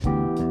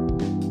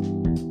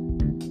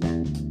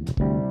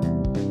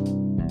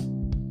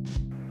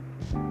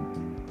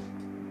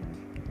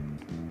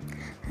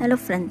Hello,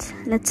 friends.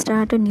 Let's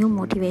start a new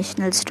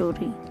motivational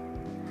story.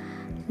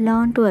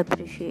 Learn to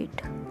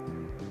appreciate.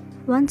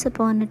 Once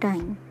upon a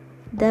time,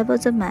 there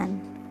was a man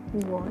who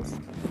was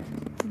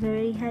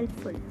very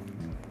helpful,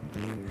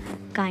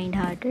 kind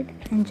hearted,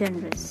 and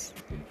generous.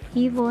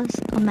 He was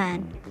a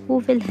man who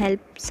will help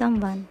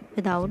someone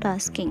without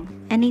asking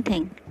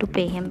anything to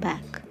pay him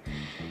back.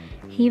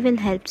 He will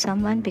help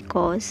someone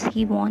because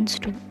he wants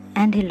to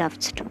and he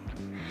loves to.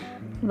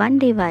 One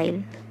day,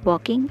 while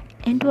walking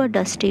into a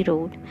dusty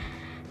road,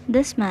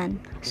 this man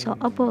saw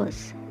a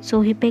purse, so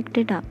he picked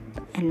it up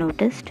and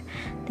noticed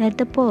that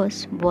the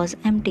purse was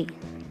empty.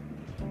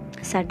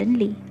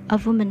 Suddenly, a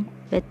woman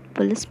with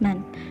policeman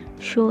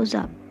shows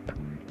up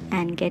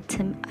and gets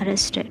him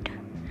arrested.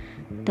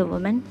 The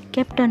woman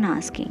kept on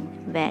asking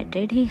where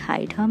did he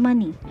hide her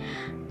money,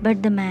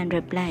 but the man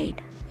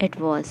replied, "It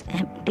was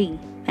empty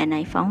when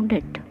I found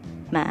it,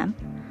 ma'am."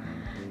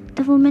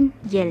 The woman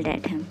yelled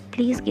at him,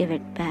 "Please give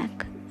it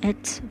back.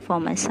 It's for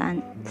my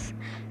son's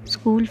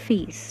school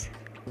fees."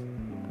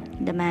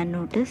 The man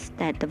noticed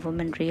that the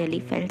woman really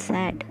felt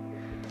sad,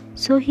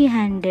 so he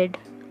handed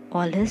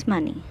all his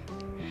money.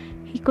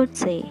 He could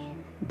say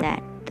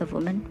that the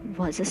woman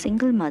was a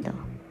single mother.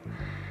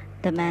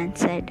 The man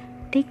said,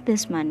 "Take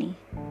this money.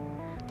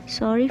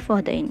 Sorry for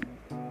the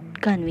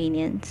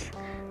inconvenience."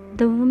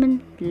 The woman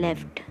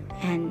left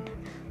and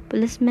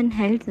policeman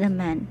held the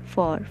man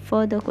for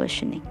further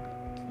questioning.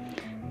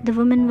 The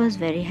woman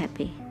was very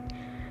happy.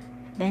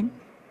 When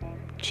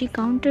she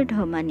counted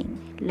her money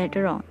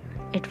later on,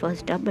 it was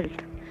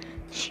doubled.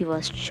 She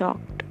was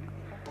shocked.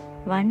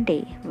 One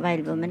day,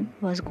 while woman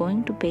was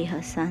going to pay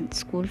her son's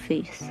school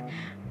fees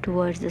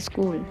towards the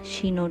school,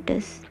 she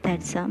noticed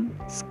that some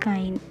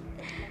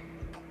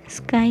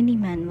skinny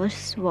man was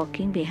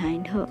walking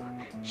behind her.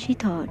 She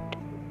thought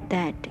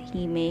that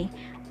he may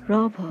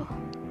rob her,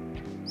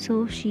 so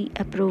she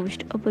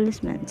approached a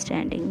policeman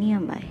standing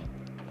nearby.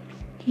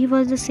 He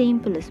was the same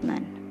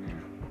policeman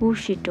who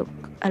she took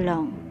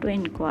along to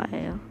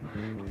inquire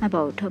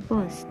about her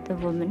purse. The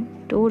woman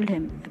told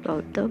him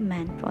about the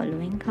man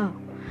following her,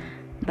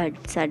 but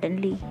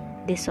suddenly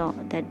they saw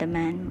that the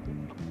man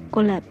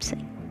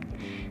collapsing.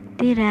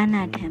 They ran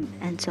at him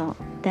and saw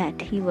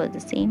that he was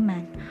the same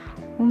man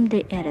whom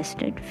they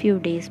arrested few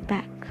days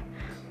back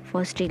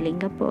for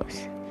stealing a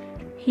purse.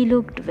 He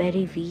looked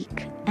very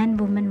weak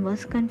and woman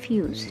was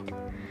confused.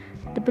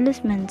 The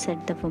policeman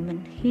said the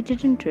woman, "He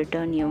didn't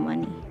return your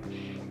money.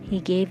 He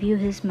gave you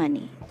his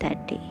money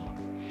that day.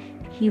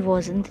 He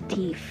wasn't the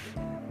thief,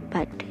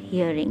 but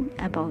hearing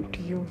about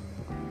you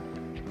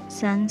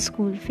son's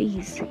school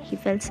fees, he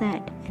felt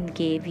sad and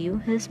gave you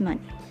his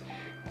money."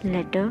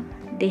 Later,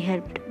 they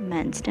helped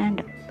man stand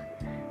up,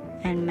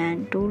 and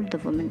man told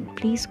the woman,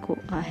 "Please go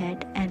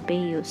ahead and pay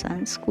your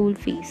son's school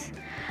fees.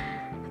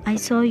 I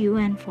saw you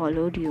and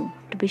followed you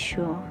to be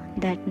sure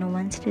that no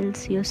one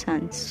steals your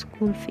son's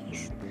school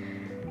fees."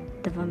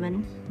 The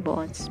woman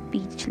was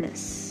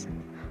speechless.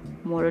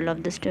 Moral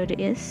of the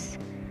story is,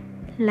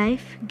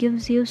 life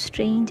gives you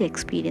strange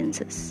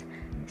experiences.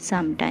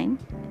 Sometimes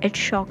it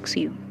shocks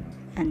you,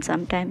 and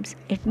sometimes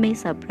it may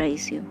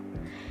surprise you.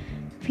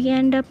 We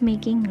end up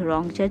making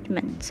wrong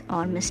judgments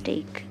or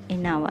mistakes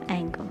in our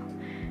anger,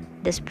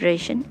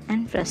 desperation,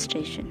 and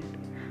frustration.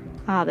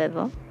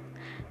 However,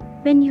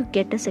 when you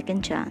get a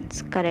second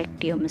chance,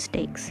 correct your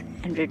mistakes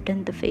and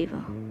return the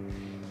favor.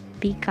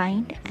 Be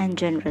kind and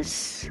generous.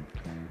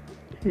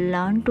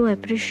 Learn to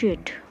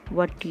appreciate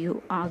what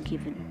you are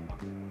given.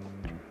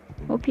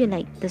 Hope you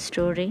like the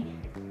story.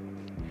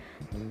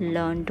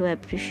 Learn to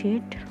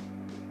appreciate.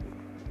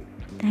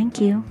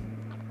 Thank you.